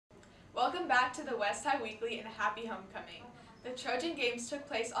Welcome back to the West High Weekly and a happy homecoming. The Trojan Games took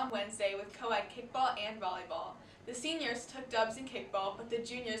place on Wednesday with co-ed kickball and volleyball. The seniors took dubs in kickball, but the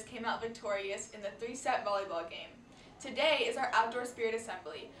juniors came out victorious in the three-set volleyball game. Today is our outdoor spirit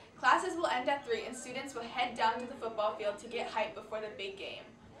assembly. Classes will end at 3 and students will head down to the football field to get hyped before the big game.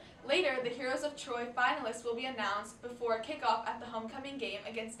 Later, the Heroes of Troy finalists will be announced before kickoff at the homecoming game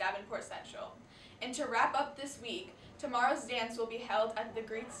against Davenport Central. And to wrap up this week, tomorrow's dance will be held at the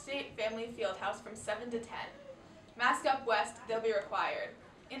Great State Family Fieldhouse from 7 to 10. Mask up west, they'll be required.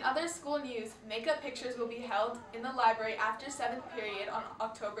 In other school news, makeup pictures will be held in the library after 7th period on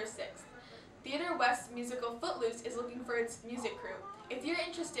October 6th. Theater West musical Footloose is looking for its music crew. If you're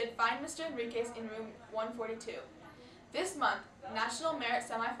interested, find Mr. Enriquez in room 142. This month, National Merit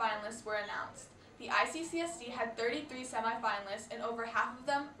semifinalists were announced. The ICCSD had 33 semifinalists and over half of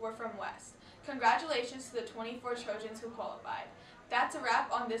them were from West. Congratulations to the 24 Trojans who qualified. That's a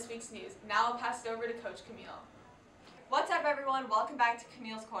wrap on this week's news. Now I'll pass it over to Coach Camille. What's up, everyone? Welcome back to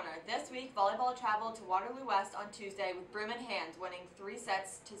Camille's Corner. This week, volleyball traveled to Waterloo West on Tuesday with broom in hand, winning 3-0.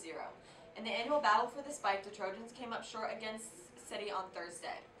 In the annual battle for the Spike, the Trojans came up short against City on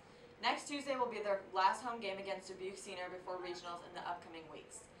Thursday. Next Tuesday will be their last home game against Dubuque Senior before regionals in the upcoming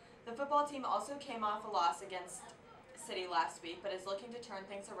weeks. The football team also came off a loss against City last week, but is looking to turn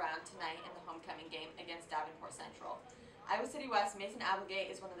things around tonight in the homecoming game against Davenport Central. Iowa City West Mason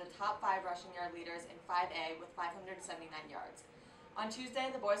Applegate is one of the top 5 rushing yard leaders in 5A with 579 yards. On Tuesday,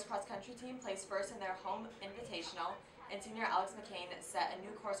 the boys cross country team placed first in their home invitational, and senior Alex McCain set a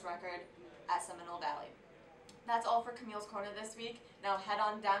new course record at Seminole Valley. That's all for Camille's Corner this week. Now head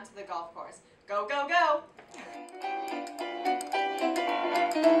on down to the golf course. Go, go, go!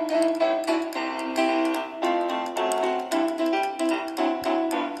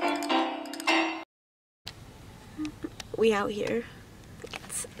 We out here.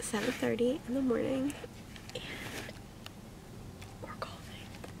 It's 7:30 in the morning and we're golfing.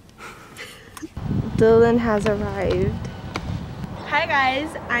 Dylan has arrived. Hi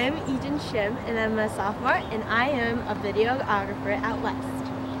guys, I am Ejin Shim and I'm a sophomore and I am a videographer at West.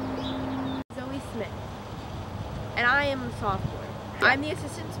 Zoe Smith and I am a sophomore. I'm the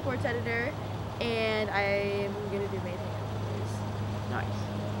assistant sports editor and I'm going to do amazing activities. Nice.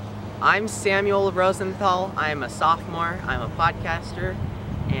 I'm Samuel Rosenthal. I'm a sophomore. I'm a podcaster,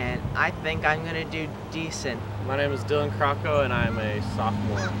 and I think I'm gonna do decent. My name is Dylan Crocco, and I'm a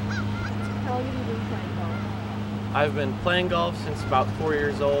sophomore. How long have you been playing golf? I've been playing golf since about 4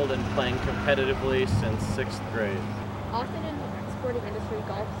 years old and playing competitively since 6th grade. Often in the sporting industry,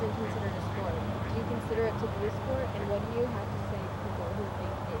 golf isn't considered a sport. Do you consider it to be a sport, and what do you have to say to people who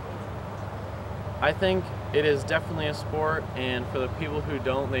think it isn't? I think it is definitely a sport, and for the people who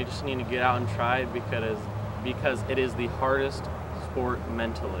don't, they just need to get out and try it because it is the hardest sport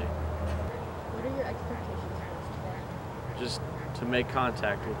mentally. What are your expectations for this today? Just to make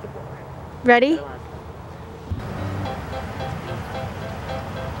contact with the ball. Ready? You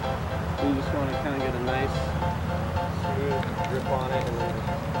just want to kind of get a nice smooth grip on it and then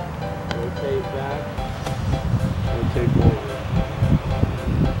rotate back, rotate forward.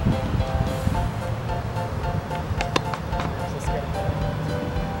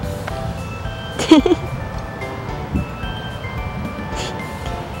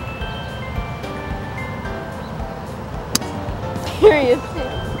 Period.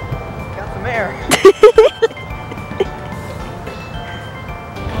 Got some air.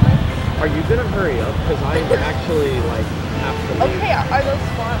 Are you gonna hurry up? Because I actually have to leave. Okay, are those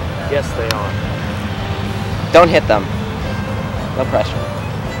swans? Yes, they are. Don't hit them. No pressure.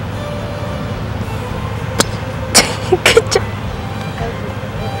 Good job.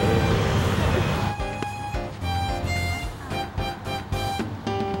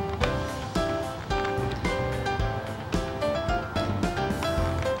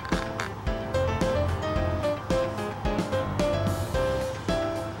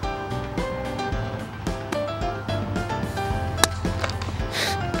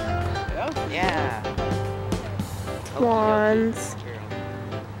 Yeah. Swans.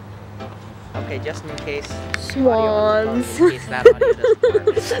 Okay, just in case. Swans. In case that audio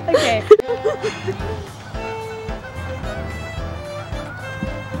doesn't work. Okay.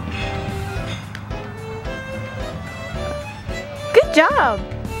 Good job.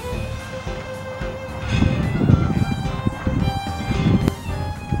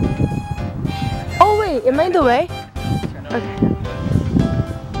 Oh wait, am I in the way? Okay.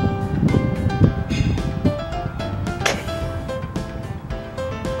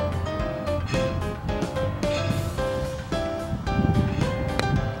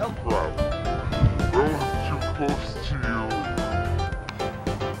 Too close to you.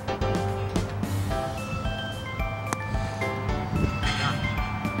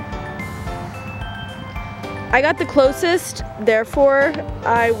 I got the closest, therefore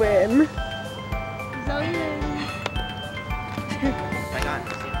I win. Zoe wins. I got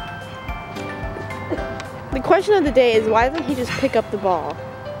it. The question of the day is, why didn't he just pick up the ball?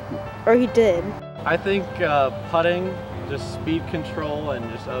 Or he did. I think putting, just speed control, and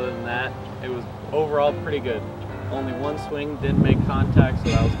just other than that, it was overall pretty good. Only one swing didn't make contact, so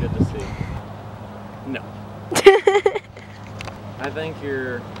that was good to see. No. I think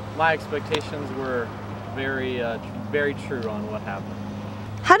my expectations were very, very true on what happened.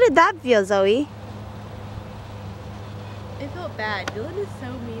 How did that feel, Zoe? It felt bad. Dylan is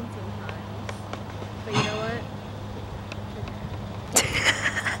so mean sometimes. But you know what?